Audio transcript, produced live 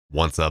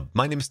What's up,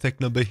 my name is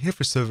Technumber here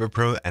for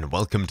Server.pro and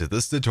welcome to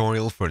this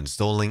tutorial for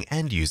installing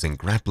and using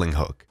Grappling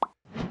Hook.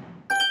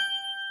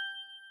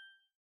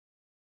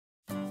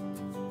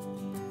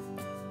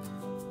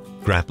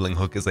 Grappling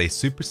Hook is a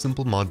super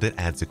simple mod that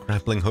adds a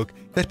grappling hook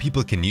that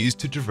people can use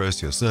to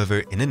traverse your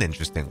server in an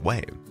interesting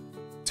way.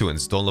 To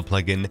install a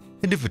plugin,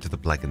 head over to the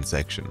plugin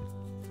section.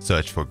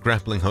 Search for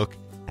Grappling Hook,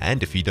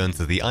 and if you don't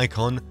see the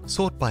icon,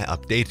 sort by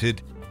updated,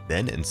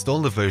 then install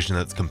the version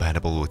that's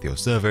compatible with your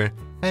server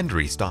and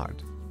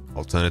restart.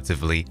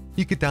 Alternatively,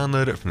 you could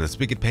download it from the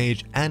Spigot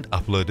page and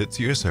upload it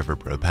to your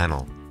Server.pro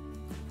panel.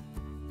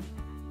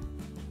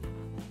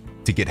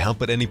 To get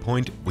help at any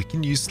point, we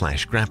can use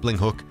 /grappling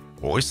hook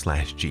or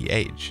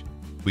 /gh.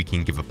 We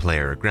can give a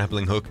player a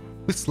grappling hook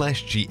with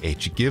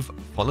 /gh give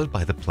followed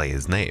by the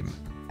player's name,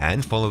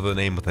 and follow the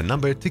name with a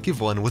number to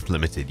give one with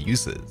limited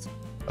uses.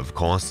 Of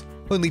course,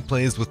 only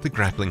players with the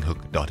grappling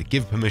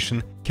hook.give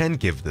permission can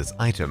give this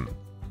item.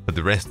 For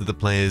the rest of the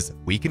players,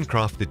 we can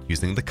craft it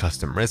using the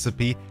custom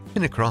recipe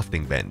in a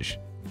crafting bench.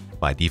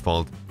 By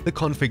default, the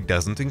config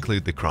doesn't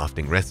include the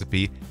crafting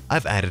recipe.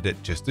 I've added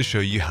it just to show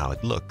you how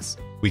it looks.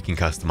 We can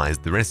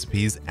customize the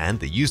recipes and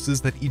the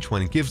uses that each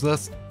one gives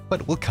us,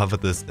 but we'll cover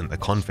this in the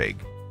config.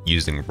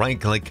 Using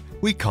right-click,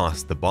 we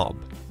cast the bob.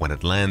 When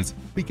it lands,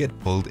 we get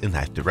pulled in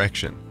that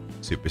direction.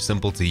 Super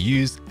simple to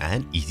use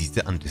and easy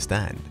to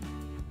understand.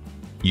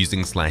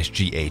 Using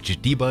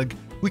 /gh debug,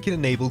 we can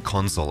enable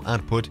console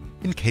output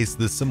in case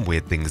there's some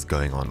weird things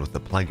going on with the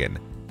plugin.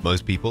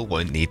 Most people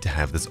won't need to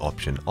have this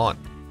option on.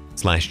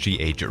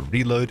 /gh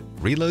reload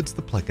reloads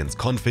the plugin's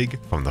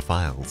config from the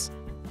files.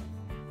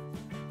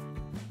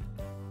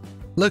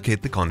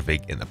 Locate the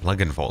config in the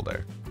plugin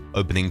folder.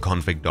 Opening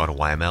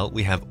config.yml,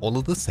 we have all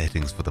of the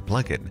settings for the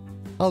plugin.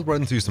 I'll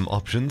run through some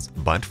options,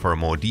 but for a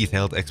more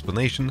detailed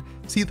explanation,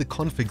 see the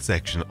config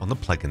section on the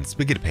plugin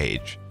Spigot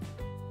page.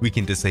 We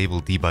can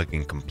disable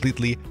debugging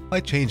completely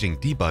by changing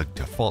debug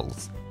to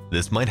false.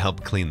 This might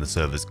help clean the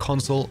server's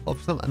console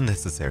of some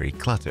unnecessary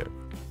clutter.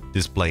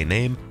 Display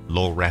name,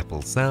 low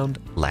rappel sound,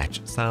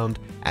 latch sound,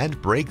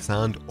 and break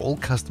sound all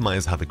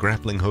customize how the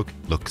grappling hook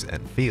looks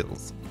and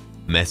feels.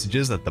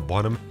 Messages at the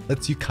bottom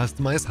lets you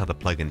customize how the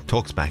plugin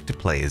talks back to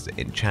players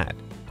in chat.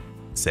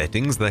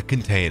 Settings that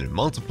contain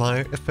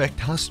multiplier affect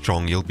how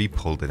strong you'll be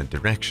pulled in a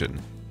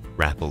direction.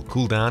 Rappel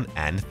cooldown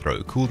and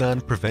throw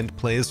cooldown prevent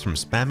players from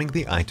spamming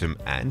the item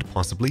and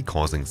possibly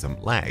causing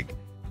some lag.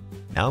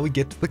 Now we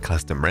get to the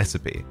custom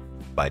recipe.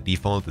 By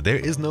default, there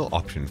is no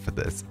option for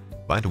this,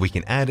 but we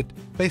can add it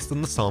based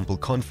on the sample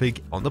config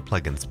on the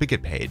plugin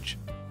Spigot page.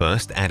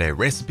 First, add a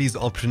recipes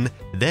option,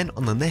 then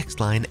on the next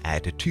line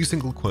add 2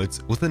 single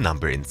quotes with a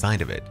number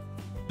inside of it.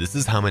 This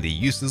is how many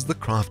uses the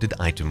crafted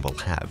item will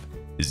have,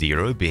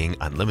 0 being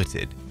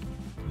unlimited.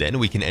 Then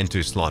we can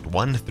enter slot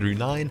 1 through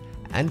 9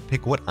 and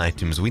pick what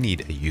items we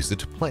need a user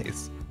to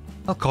place.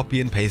 I'll copy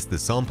and paste the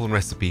sample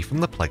recipe from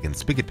the plugin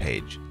Spigot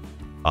page.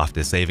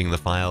 After saving the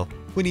file,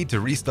 we need to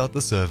restart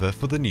the server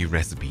for the new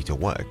recipe to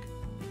work.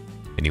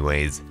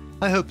 Anyways,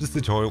 I hope this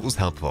tutorial was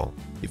helpful.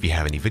 If you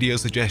have any video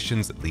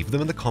suggestions, leave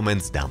them in the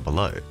comments down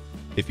below.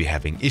 If you're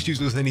having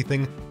issues with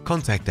anything,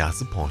 contact our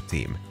support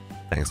team.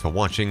 Thanks for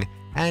watching,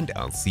 and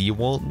I'll see you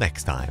all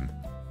next time.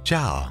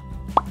 Ciao!